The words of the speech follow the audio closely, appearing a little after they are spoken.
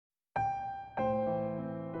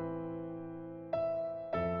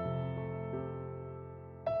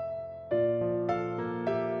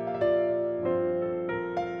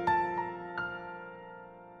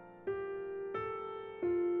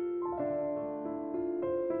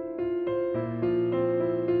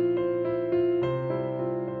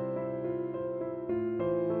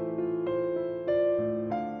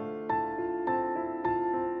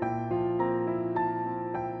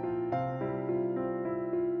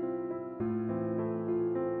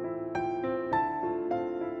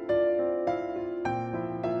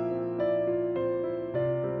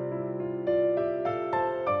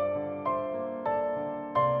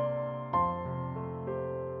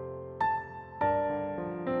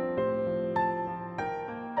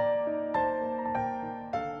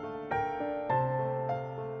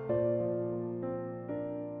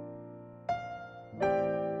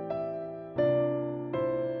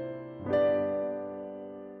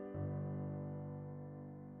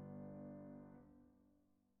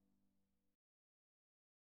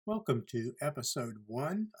Welcome to episode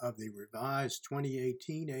 1 of the revised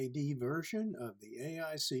 2018 AD version of the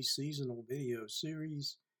AIC seasonal video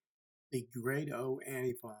series, The Great O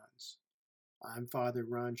Antiphons. I'm Father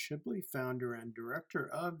Ron Shibley, founder and director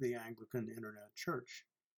of the Anglican Internet Church.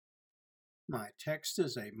 My text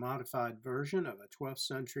is a modified version of a 12th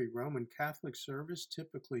century Roman Catholic service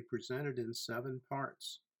typically presented in 7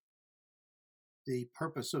 parts. The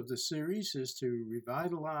purpose of the series is to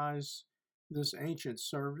revitalize this ancient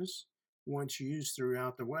service, once used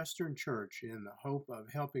throughout the Western Church, in the hope of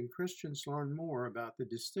helping Christians learn more about the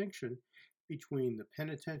distinction between the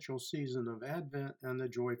penitential season of Advent and the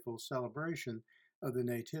joyful celebration of the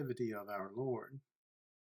Nativity of our Lord.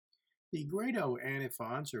 The Great O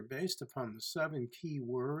Antiphons are based upon the 7 key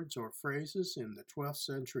words or phrases in the 12th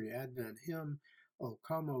century Advent hymn, O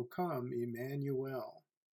Come, Emmanuel.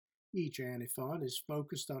 Each antiphon is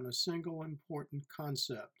focused on a single important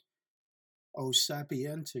concept. O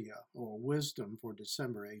Sapientia, or Wisdom, for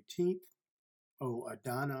December 18th. O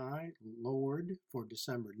Adonai, Lord, for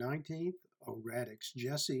December 19th. O Radix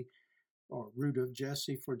Jesse, or Root of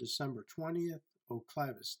Jesse, for December 20th. O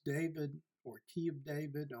Clavis David, or Key of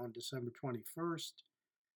David, on December 21st.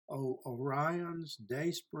 O Orion's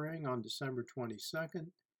Dayspring, on December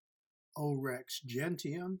 22nd. O Rex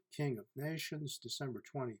Gentium, King of Nations, December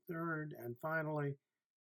 23rd. And finally,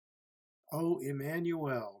 O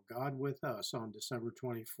Emmanuel, God with us, on December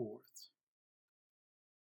 24th.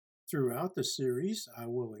 Throughout the series, I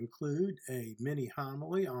will include a mini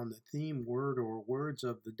homily on the theme word or words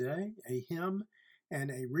of the day, a hymn, and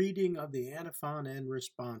a reading of the antiphon and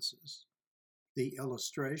responses. The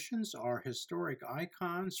illustrations are historic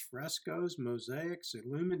icons, frescoes, mosaics,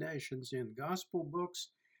 illuminations in gospel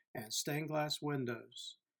books, and stained glass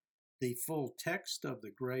windows. The full text of the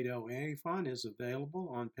Great O Antiphon is available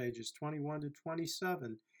on pages 21 to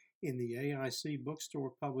 27 in the AIC bookstore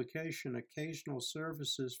publication, Occasional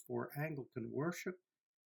Services for Anglican Worship.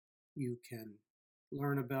 You can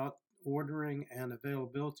learn about ordering and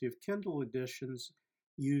availability of Kindle editions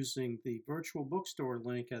using the virtual bookstore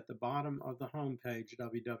link at the bottom of the homepage,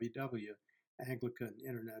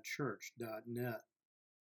 www.anglicaninternetchurch.net.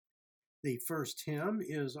 The first hymn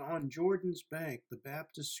is On Jordan's Bank, the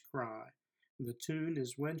Baptist's Cry. The tune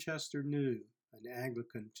is Winchester New, an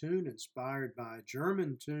Anglican tune inspired by a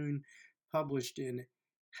German tune published in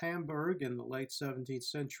Hamburg in the late 17th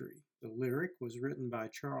century. The lyric was written by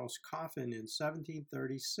Charles Coffin in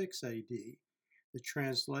 1736 AD. The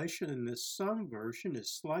translation in this sung version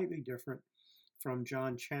is slightly different from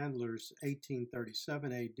John Chandler's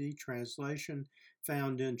 1837 AD translation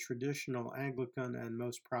found in traditional Anglican and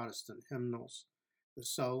most Protestant hymnals. The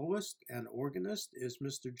soloist and organist is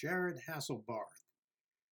Mr. Jared Hasselbarth.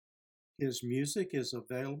 His music is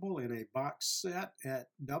available in a box set at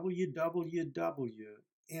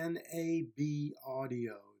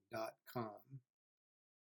www.nabaudio.com.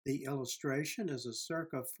 The illustration is a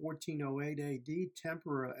circa 1408 AD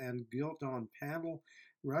tempera and gilt-on panel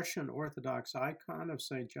Russian Orthodox icon of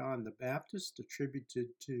St. John the Baptist, attributed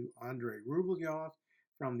to Andrei Rublev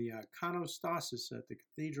from the iconostasis at the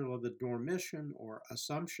Cathedral of the Dormition, or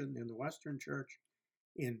Assumption, in the Western Church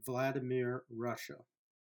in Vladimir, Russia.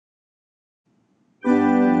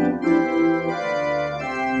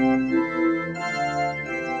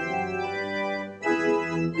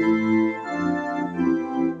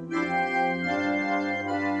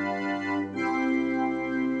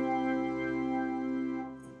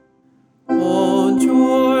 On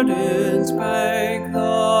Jordan's bank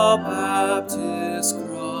the Baptist's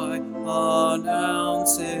cry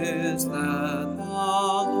announces that the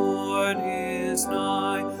Lord is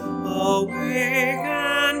nigh. Awake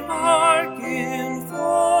and hearken,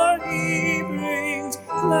 for he brings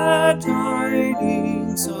glad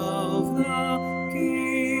tidings of the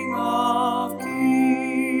King of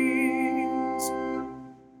Kings.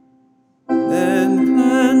 Then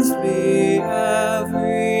cleanse me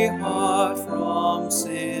every heart from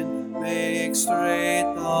sin, make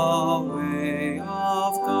straight the way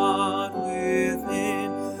of God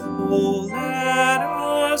within. Oh, let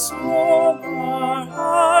us all our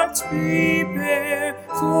hearts prepare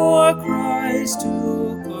for Christ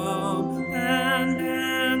to come and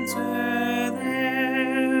enter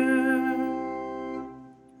there.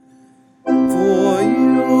 For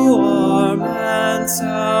you are man's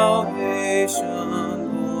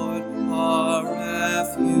salvation, Lord, our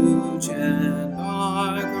refuge and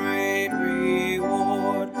our great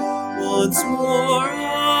reward. Once more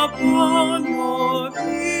upon your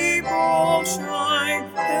people shine,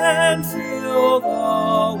 and fill the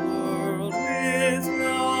world with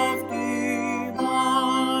love divine.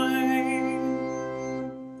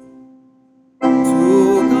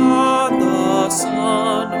 To God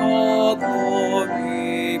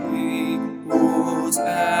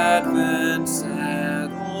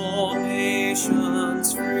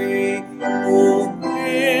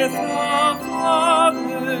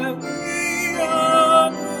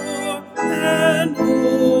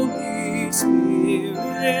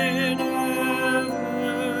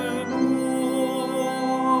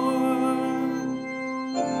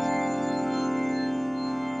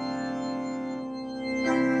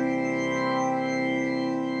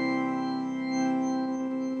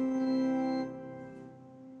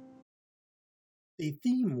The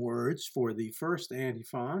theme words for the first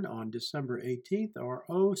antiphon on December 18th are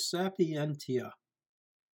O Sapientia.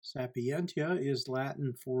 Sapientia is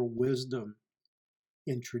Latin for wisdom.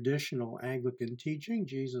 In traditional Anglican teaching,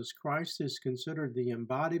 Jesus Christ is considered the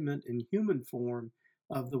embodiment in human form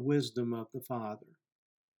of the wisdom of the Father.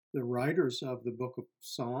 The writers of the book of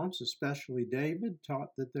Psalms, especially David, taught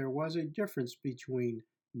that there was a difference between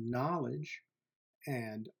knowledge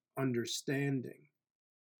and understanding.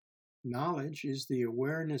 Knowledge is the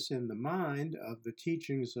awareness in the mind of the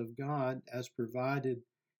teachings of God as provided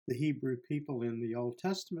the Hebrew people in the Old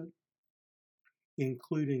Testament,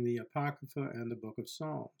 including the Apocrypha and the book of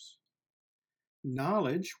Psalms.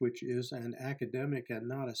 Knowledge, which is an academic and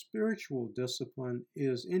not a spiritual discipline,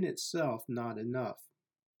 is in itself not enough.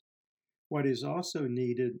 What is also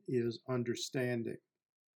needed is understanding.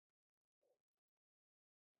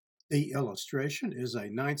 The illustration is a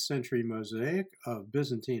 9th century mosaic of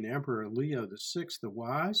Byzantine Emperor Leo VI the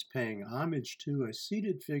Wise paying homage to a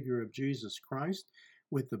seated figure of Jesus Christ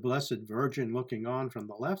with the Blessed Virgin looking on from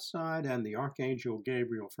the left side and the Archangel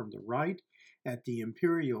Gabriel from the right at the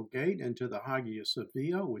Imperial Gate into the Hagia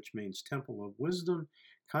Sophia, which means Temple of Wisdom,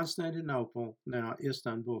 Constantinople, now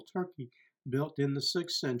Istanbul, Turkey, built in the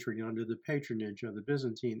 6th century under the patronage of the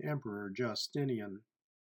Byzantine Emperor Justinian.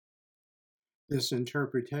 This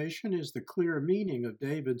interpretation is the clear meaning of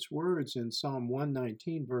David's words in Psalm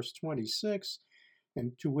 119, verse 26,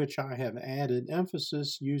 and to which I have added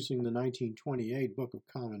emphasis using the 1928 Book of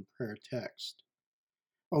Common Prayer text.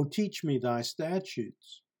 O teach me thy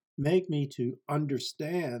statutes, make me to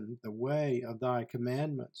understand the way of thy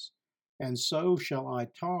commandments, and so shall I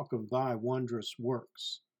talk of thy wondrous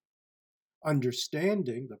works.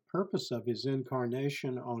 Understanding the purpose of his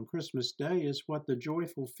incarnation on Christmas Day is what the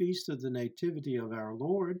joyful feast of the Nativity of our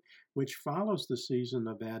Lord, which follows the season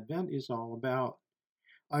of Advent, is all about.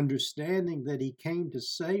 Understanding that he came to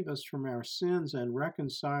save us from our sins and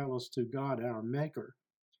reconcile us to God our Maker.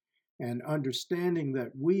 And understanding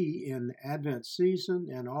that we, in Advent season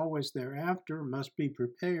and always thereafter, must be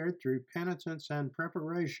prepared through penitence and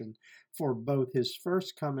preparation for both his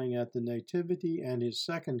first coming at the Nativity and his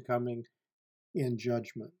second coming in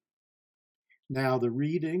judgment. Now the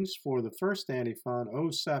readings for the first antiphon, O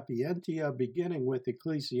Sapientia, beginning with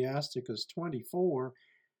Ecclesiasticus 24,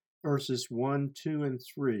 verses 1, 2, and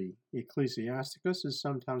 3. Ecclesiasticus is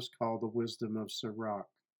sometimes called the wisdom of Sirach.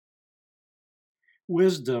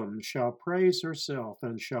 Wisdom shall praise herself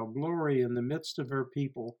and shall glory in the midst of her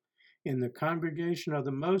people. In the congregation of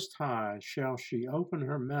the Most High shall she open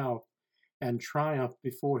her mouth and triumph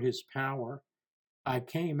before his power. I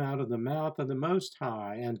came out of the mouth of the Most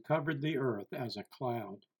High and covered the earth as a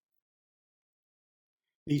cloud.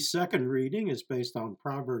 The second reading is based on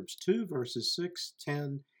Proverbs 2, verses 6,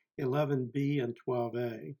 10, 11b, and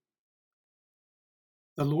 12a.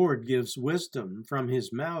 The Lord gives wisdom. From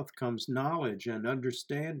his mouth comes knowledge and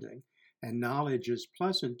understanding, and knowledge is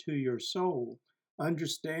pleasant to your soul.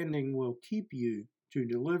 Understanding will keep you to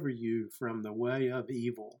deliver you from the way of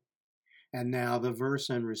evil. And now the verse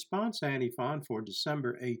and response antiphon for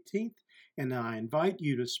December 18th, and I invite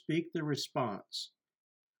you to speak the response.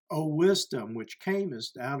 O wisdom, which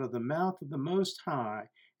camest out of the mouth of the Most High,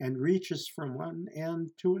 and reachest from one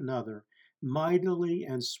end to another, mightily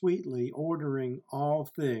and sweetly ordering all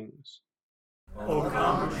things. O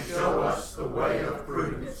come and show us the way of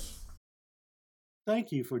prudence.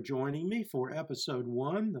 Thank you for joining me for Episode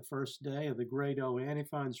 1, the first day of the Great O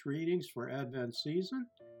Antiphons readings for Advent season.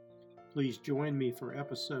 Please join me for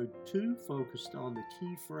Episode 2, focused on the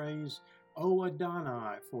key phrase, O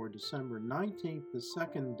Adonai, for December 19th, the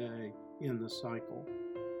second day in the cycle.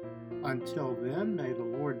 Until then, may the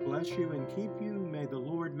Lord bless you and keep you. May the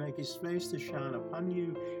Lord make his face to shine upon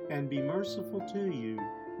you and be merciful to you.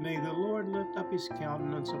 May the Lord lift up his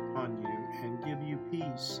countenance upon you and give you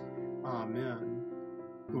peace. Amen.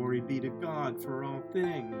 Glory be to God for all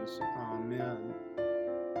things. Amen.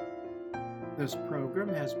 This program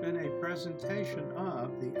has been a presentation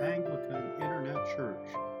of the Anglican Internet Church.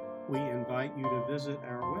 We invite you to visit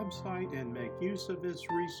our website and make use of its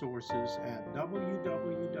resources at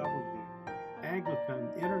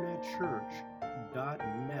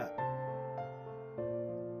www.anglicaninternetchurch.net.